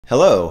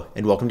Hello,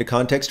 and welcome to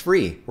Context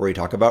Free, where we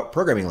talk about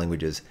programming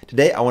languages.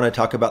 Today I want to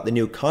talk about the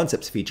new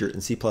concepts feature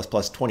in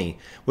C++20,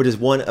 which is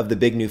one of the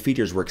big new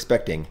features we're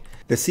expecting.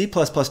 The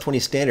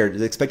C++20 standard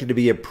is expected to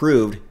be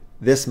approved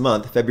this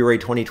month, February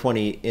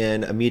 2020,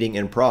 in a meeting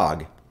in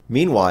Prague.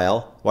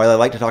 Meanwhile, while I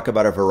like to talk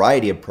about a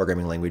variety of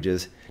programming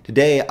languages,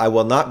 today I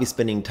will not be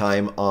spending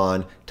time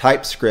on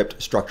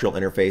TypeScript structural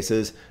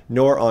interfaces,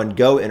 nor on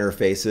Go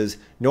interfaces,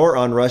 nor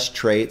on Rust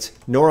traits,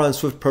 nor on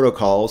Swift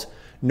protocols,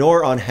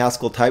 nor on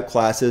Haskell type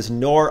classes,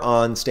 nor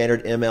on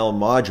standard ML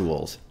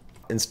modules.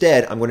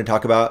 Instead, I'm going to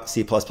talk about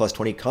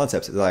C++20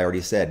 concepts, as I already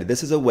said.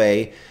 This is a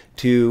way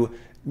to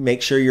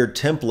make sure your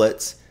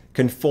templates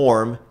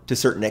conform to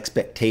certain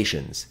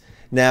expectations.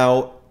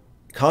 Now,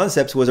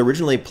 concepts was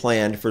originally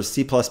planned for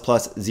C++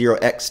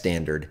 0x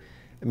standard,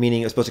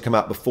 meaning it was supposed to come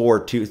out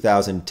before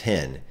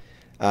 2010.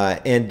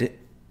 And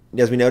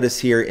as we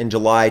notice here, in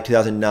July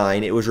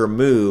 2009, it was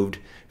removed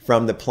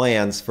from the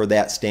plans for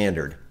that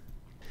standard.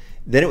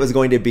 Then it was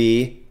going to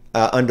be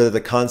under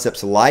the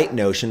concepts light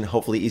notion,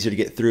 hopefully easier to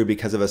get through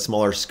because of a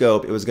smaller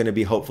scope. It was going to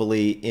be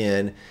hopefully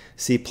in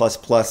C++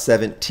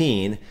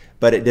 17,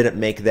 but it didn't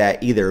make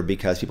that either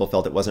because people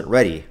felt it wasn't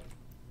ready.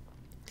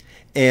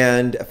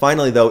 And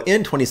finally, though,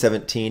 in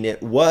 2017,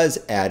 it was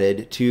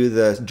added to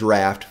the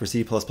draft for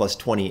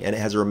C++20, and it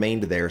has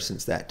remained there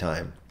since that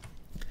time.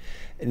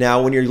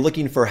 Now, when you're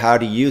looking for how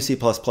to use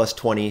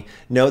C++20,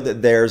 note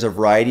that there's a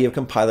variety of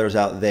compilers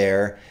out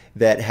there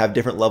that have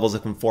different levels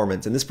of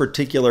conformance. And this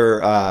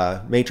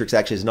particular matrix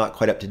actually is not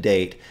quite up to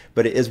date,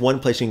 but it is one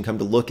place you can come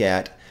to look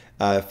at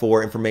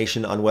for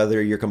information on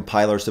whether your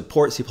compiler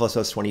supports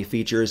C++20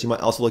 features. You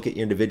might also look at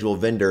your individual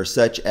vendors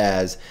such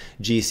as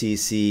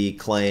GCC,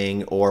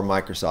 Clang, or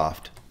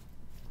Microsoft.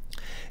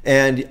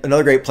 And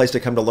another great place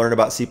to come to learn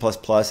about C++ is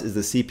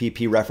the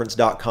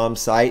cppreference.com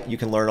site. You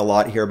can learn a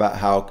lot here about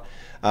how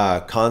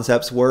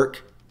concepts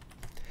work.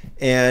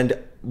 And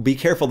be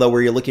careful though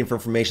where you're looking for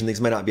information. These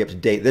might not be up to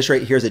date. This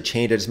right here is a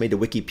change I just made to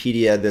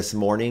Wikipedia this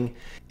morning.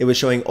 It was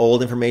showing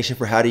old information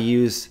for how to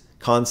use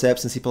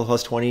concepts in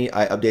C++20.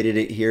 I updated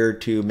it here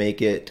to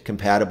make it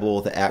compatible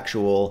with the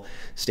actual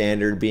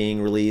standard being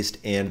released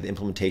and the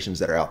implementations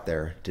that are out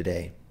there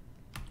today.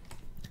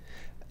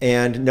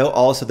 And note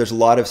also there's a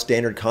lot of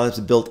standard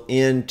concepts built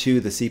into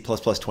the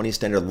C++20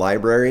 standard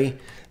library.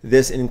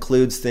 This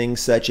includes things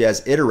such as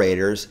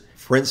iterators.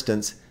 For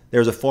instance,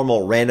 there's a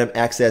formal random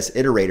access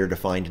iterator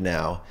defined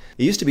now.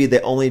 It used to be they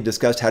only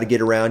discussed how to get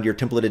around your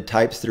templated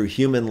types through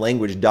human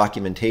language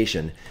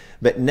documentation.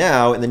 But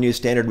now in the new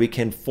standard, we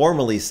can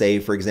formally say,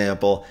 for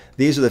example,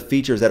 these are the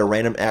features that a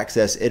random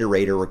access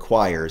iterator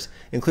requires,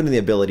 including the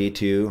ability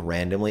to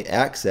randomly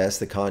access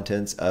the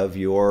contents of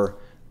your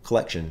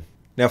collection.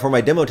 Now for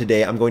my demo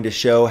today, I'm going to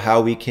show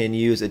how we can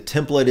use a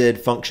templated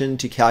function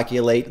to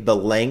calculate the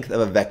length of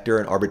a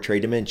vector in arbitrary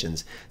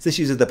dimensions. So this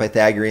uses the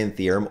Pythagorean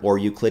theorem or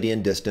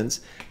Euclidean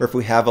distance, where if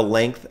we have a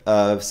length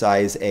of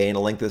size A and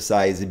a length of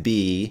size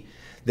B,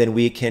 then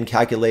we can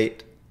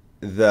calculate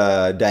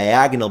the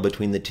diagonal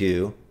between the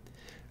two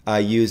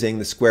using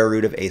the square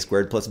root of a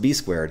squared plus b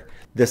squared.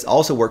 This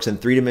also works in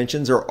 3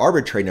 dimensions or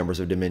arbitrary numbers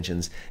of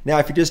dimensions. Now,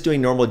 if you're just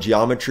doing normal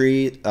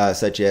geometry,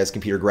 such as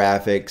computer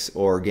graphics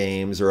or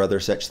games or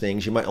other such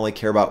things, you might only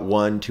care about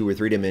 1, 2, or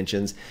 3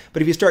 dimensions.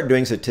 But if you start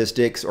doing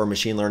statistics or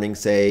machine learning,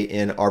 say,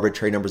 in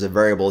arbitrary numbers of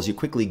variables, you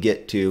quickly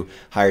get to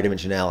higher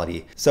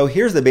dimensionality. So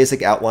here's the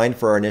basic outline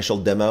for our initial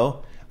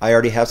demo. I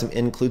already have some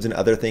includes and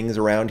other things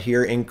around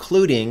here,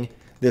 including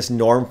this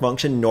norm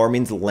function. Norm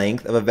means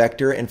length of a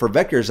vector. And for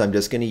vectors, I'm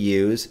just going to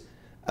use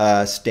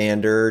a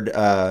standard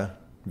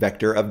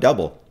vector of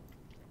double.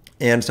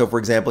 And so for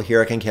example,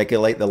 here I can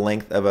calculate the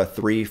length of a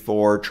 3,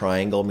 4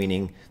 triangle,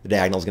 meaning the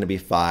diagonal is going to be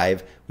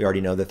 5. We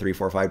already know the 3,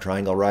 4, 5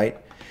 triangle, right?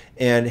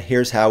 And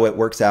here's how it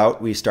works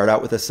out. We start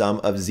out with a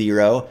sum of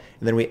 0,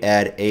 and then we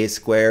add a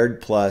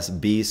squared plus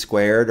b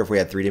squared, or if we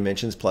had 3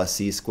 dimensions, plus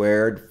c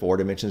squared, 4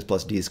 dimensions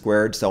plus d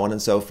squared, so on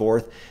and so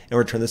forth, and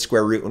return the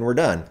square root when we're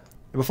done.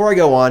 Before I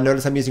go on,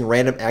 notice I'm using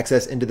random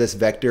access into this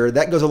vector.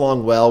 That goes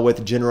along well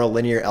with general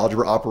linear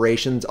algebra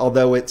operations,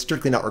 although it's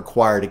strictly not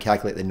required to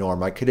calculate the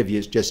norm. I could have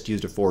just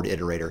used a forward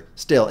iterator.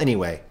 Still,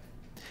 anyway.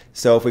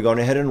 So if we go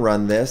ahead and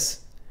run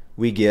this,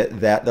 we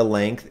get that the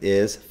length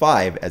is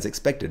 5 as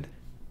expected.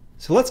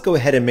 So let's go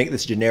ahead and make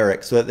this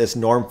generic so that this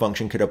norm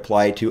function could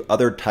apply to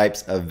other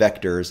types of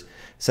vectors,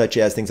 such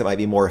as things that might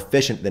be more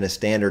efficient than a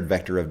standard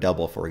vector of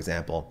double, for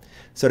example.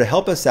 So to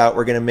help us out,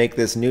 we're going to make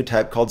this new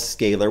type called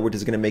scalar, which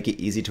is going to make it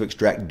easy to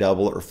extract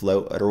double or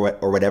float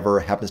or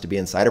whatever happens to be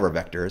inside of our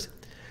vectors.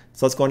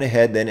 So let's go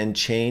ahead then and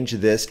change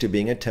this to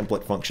being a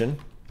template function.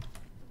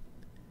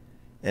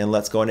 And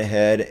let's go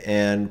ahead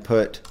and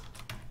put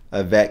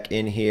a vec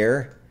in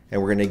here,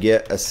 and we're going to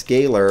get a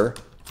scalar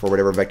for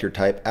whatever vector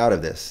type out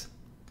of this.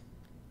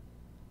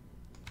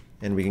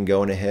 And we can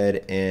go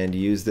ahead and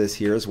use this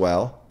here as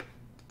well.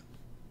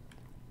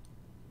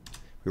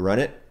 We run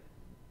it.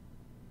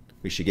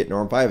 We should get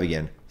norm 5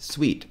 again.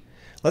 Sweet.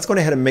 Let's go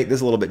ahead and make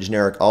this a little bit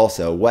generic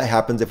also. What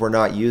happens if we're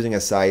not using a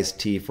size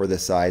t for the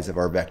size of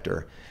our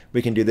vector?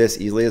 We can do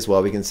this easily as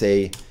well. We can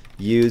say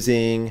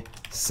using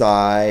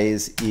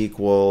size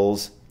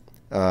equals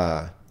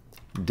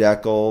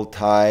decal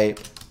type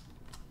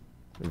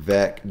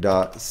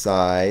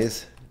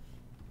vec.size.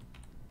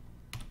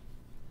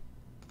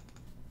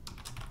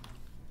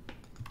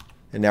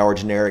 And now we're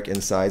generic in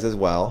size as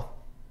well.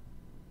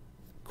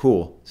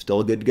 Cool,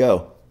 still good to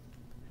go.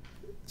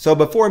 So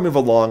before we move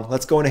along,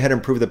 let's go ahead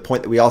and prove the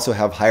point that we also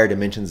have higher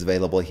dimensions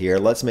available here.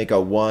 Let's make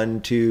a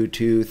 1, 2,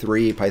 2,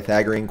 3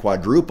 Pythagorean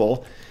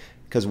quadruple,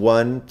 because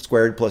 1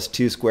 squared plus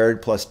 2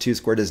 squared plus 2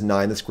 squared is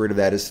 9. The square root of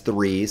that is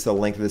 3. So the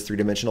length of this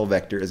three-dimensional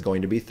vector is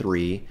going to be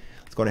 3.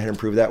 Let's go ahead and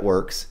prove that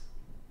works.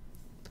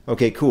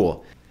 Okay,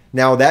 cool.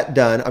 Now that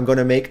done, I'm going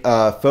to make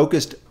a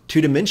focused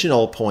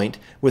two-dimensional point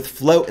with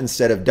float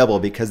instead of double,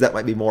 because that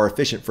might be more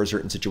efficient for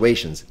certain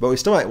situations. But we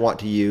still might want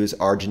to use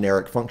our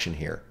generic function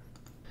here.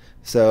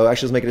 So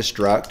actually, let's make it a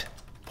struct,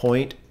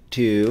 point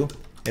 2,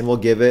 and we'll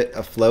give it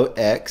a float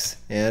x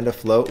and a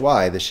float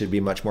y. This should be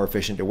much more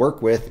efficient to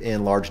work with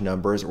in large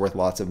numbers or with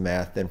lots of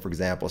math than, for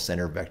example,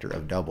 center vector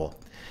of double.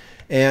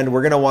 And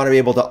we're going to want to be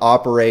able to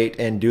operate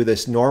and do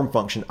this norm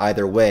function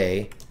either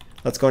way.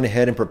 Let's go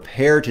ahead and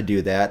prepare to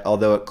do that,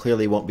 although it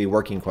clearly won't be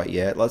working quite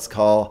yet. Let's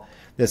call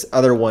this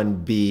other one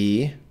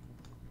b,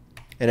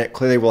 and it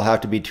clearly will have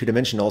to be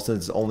two-dimensional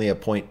since it's only a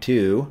point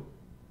 2.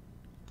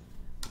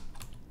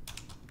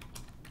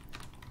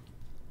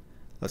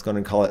 Let's go ahead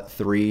and call it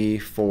 3,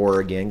 4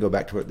 again. Go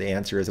back to what the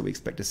answer is that we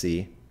expect to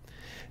see.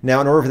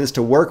 Now, in order for this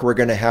to work, we're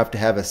going to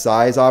have a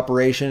size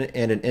operation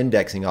and an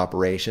indexing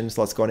operation.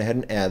 So let's go ahead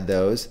and add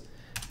those.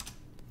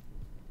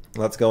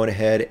 Let's go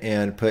ahead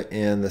and put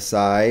in the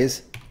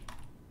size.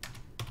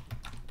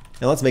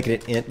 And let's make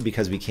it an int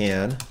because we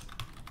can.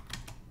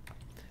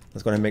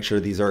 Let's go ahead and make sure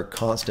these are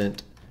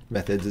constant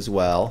methods as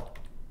well.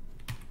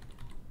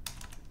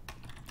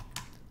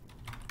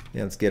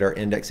 And let's get our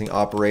indexing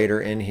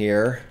operator in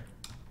here.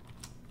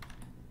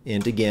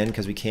 Int again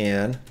because we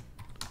can.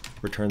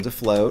 Returns a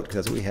float because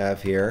that's what we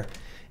have here.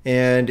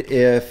 And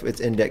if it's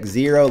index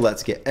 0,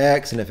 let's get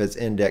x. And if it's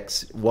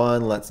index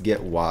 1, let's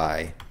get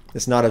y.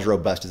 It's not as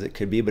robust as it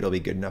could be, but it'll be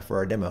good enough for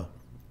our demo.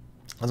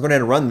 Let's go ahead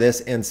and run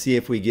this and see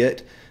if we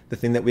get the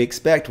thing that we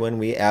expect when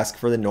we ask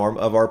for the norm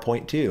of our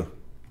point 2.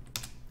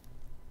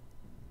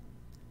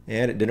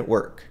 And it didn't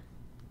work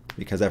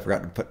because I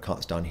forgot to put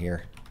const on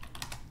here.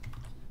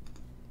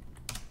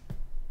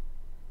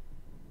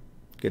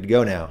 Good to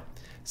go now.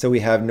 So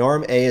we have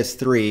norm A is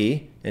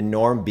 3 and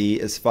norm B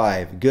is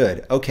 5.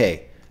 Good.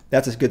 Okay,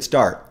 that's a good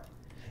start.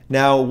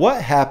 Now,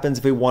 what happens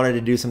if we wanted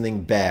to do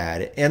something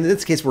bad? And in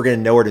this case, we're going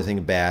to know we're doing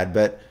something bad,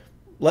 but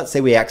let's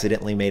say we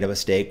accidentally made a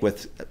mistake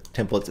with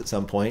templates at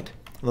some point.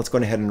 Let's go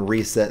ahead and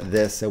reset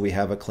this so we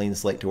have a clean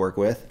slate to work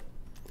with.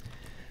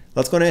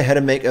 Let's go ahead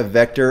and make a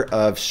vector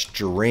of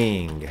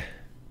string.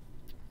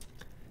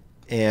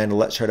 And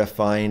let's try to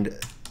find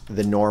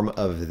the norm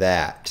of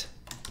that.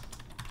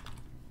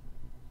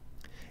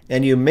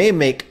 And you may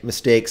make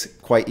mistakes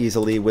quite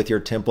easily with your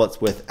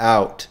templates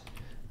without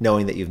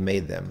knowing that you've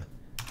made them.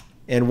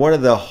 And one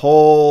of the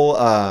whole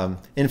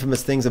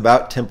infamous things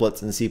about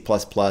templates in C++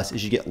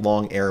 is you get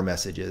long error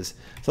messages.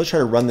 So let's try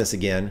to run this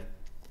again.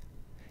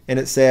 And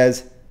it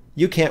says,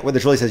 you can't, what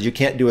this really says, you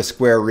can't do a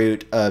square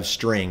root of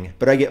string,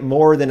 but I get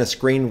more than a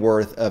screen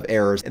worth of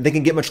errors. And they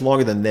can get much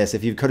longer than this.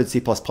 If you've coded C++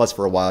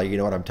 for a while, you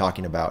know what I'm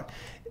talking about.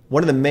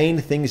 One of the main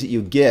things that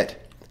you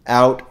get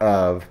out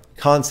of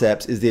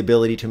concepts is the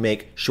ability to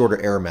make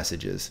shorter error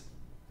messages.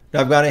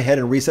 Now I've gone ahead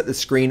and reset the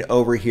screen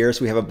over here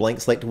so we have a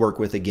blank slate to work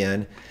with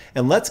again.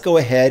 And let's go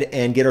ahead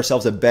and get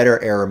ourselves a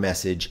better error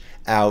message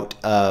out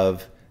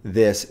of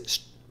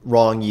this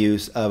wrong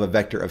use of a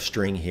vector of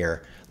string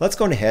here. Let's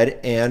go ahead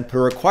and put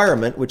a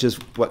requirement, which is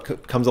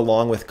what comes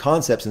along with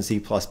concepts in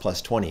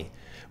C++20.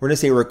 We're going to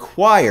say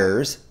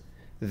requires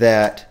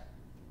that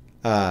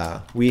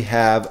we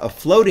have a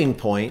floating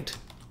point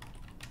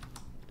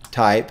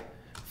type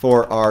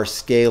for our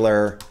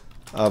scalar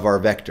of our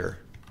vector.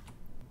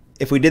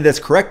 If we did this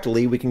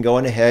correctly, we can go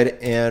on ahead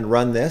and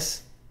run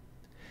this,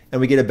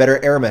 and we get a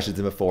better error message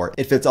than before.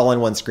 It fits all in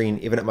one screen,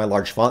 even at my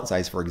large font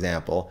size, for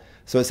example.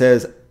 So it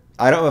says,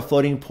 I don't have a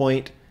floating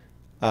point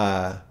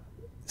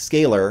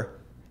scalar.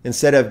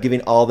 Instead of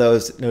giving all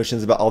those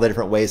notions about all the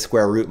different ways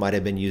square root might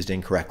have been used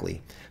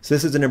incorrectly. So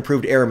this is an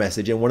improved error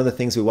message, and one of the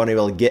things we want to be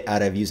able to get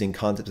out of using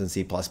concepts in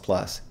C++.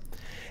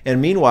 And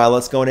meanwhile,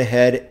 let's go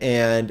ahead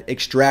and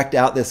extract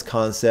out this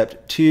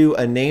concept to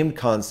a named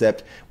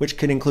concept, which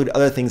could include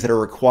other things that are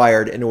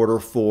required in order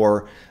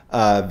for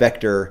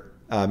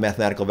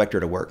mathematical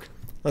vector to work.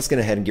 Let's go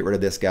ahead and get rid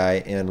of this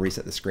guy and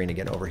reset the screen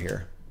again over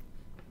here.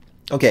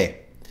 Okay,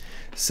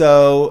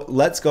 so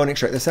let's go and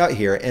extract this out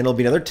here, and it'll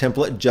be another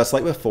template just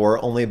like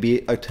before, only be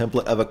a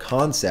template of a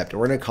concept. And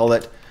we're going to call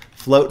it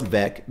float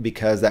vec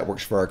because that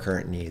works for our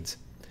current needs.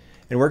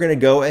 And we're going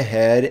to go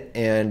ahead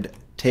and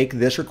take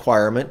this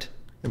requirement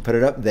and put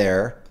it up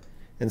there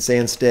and say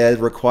instead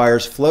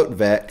requires float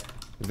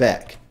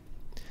vec.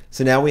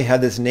 So now we have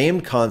this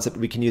named concept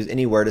we can use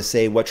anywhere to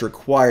say what's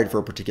required for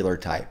a particular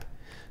type.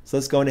 So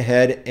let's go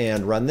ahead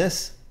and run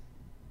this.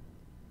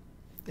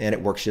 and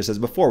it works just as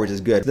before, which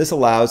is good. This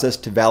allows us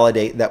to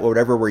validate that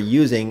whatever we're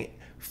using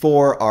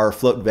for our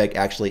float vec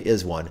actually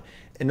is one.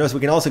 And notice we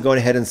can also go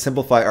ahead and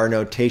simplify our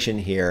notation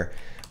here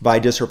by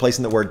just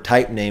replacing the word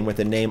type name with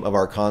the name of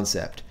our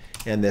concept.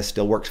 And this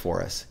still works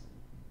for us.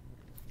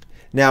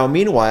 Now,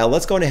 meanwhile,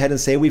 let's go ahead and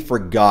say we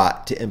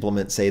forgot to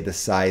implement, say, the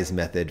size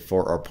method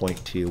for our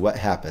point 2. What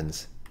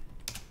happens?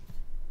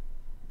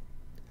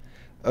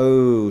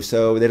 Oh,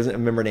 so there doesn't a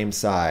member named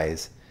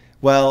size.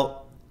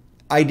 Well,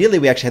 ideally,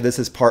 we actually have this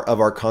as part of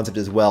our concept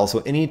as well. So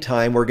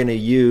anytime we're going to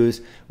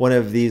use one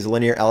of these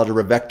linear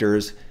algebra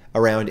vectors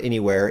around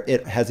anywhere,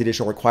 it has the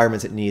additional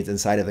requirements it needs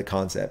inside of the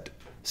concept.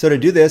 So to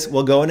do this,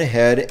 we'll go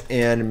ahead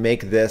and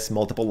make this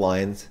multiple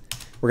lines.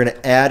 We're going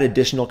to add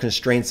additional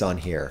constraints on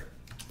here.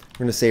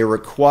 We're going to say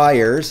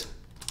requires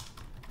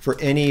for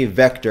any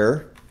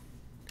vector.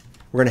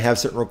 We're going to have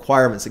certain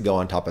requirements that go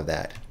on top of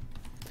that.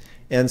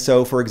 And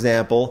so, for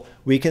example,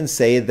 we can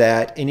say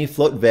that any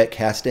float vec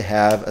has to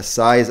have a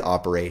size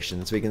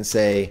operation. So we can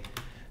say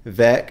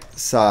vec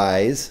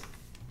size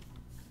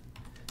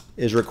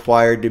is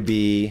required to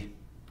be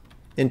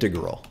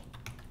integral.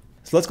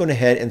 So let's go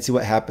ahead and see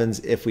what happens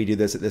if we do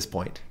this at this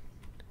point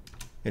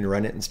and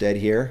run it instead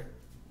here.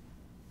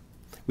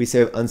 We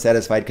say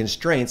unsatisfied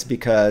constraints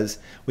because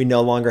we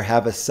no longer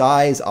have a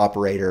size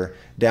operator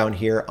down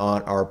here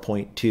on our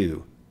point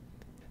 2.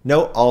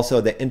 Note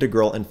also that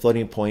integral and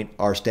floating point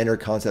are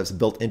standard concepts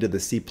built into the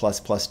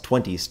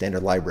C++20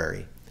 standard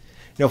library.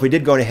 Now if we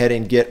did go ahead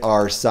and get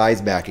our size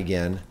back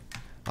again,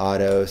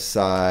 auto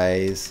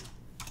size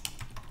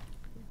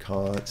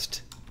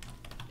const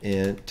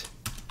int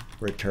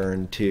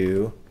return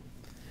 2,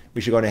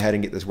 we should go ahead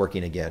and get this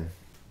working again.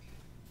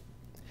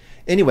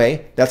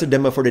 Anyway, that's a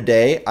demo for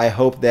today. I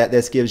hope that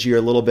this gives you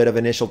a little bit of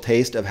initial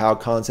taste of how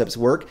concepts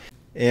work,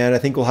 and I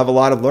think we'll have a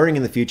lot of learning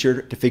in the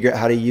future to figure out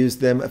how to use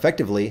them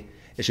effectively.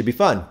 It should be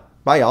fun.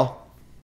 Bye, y'all.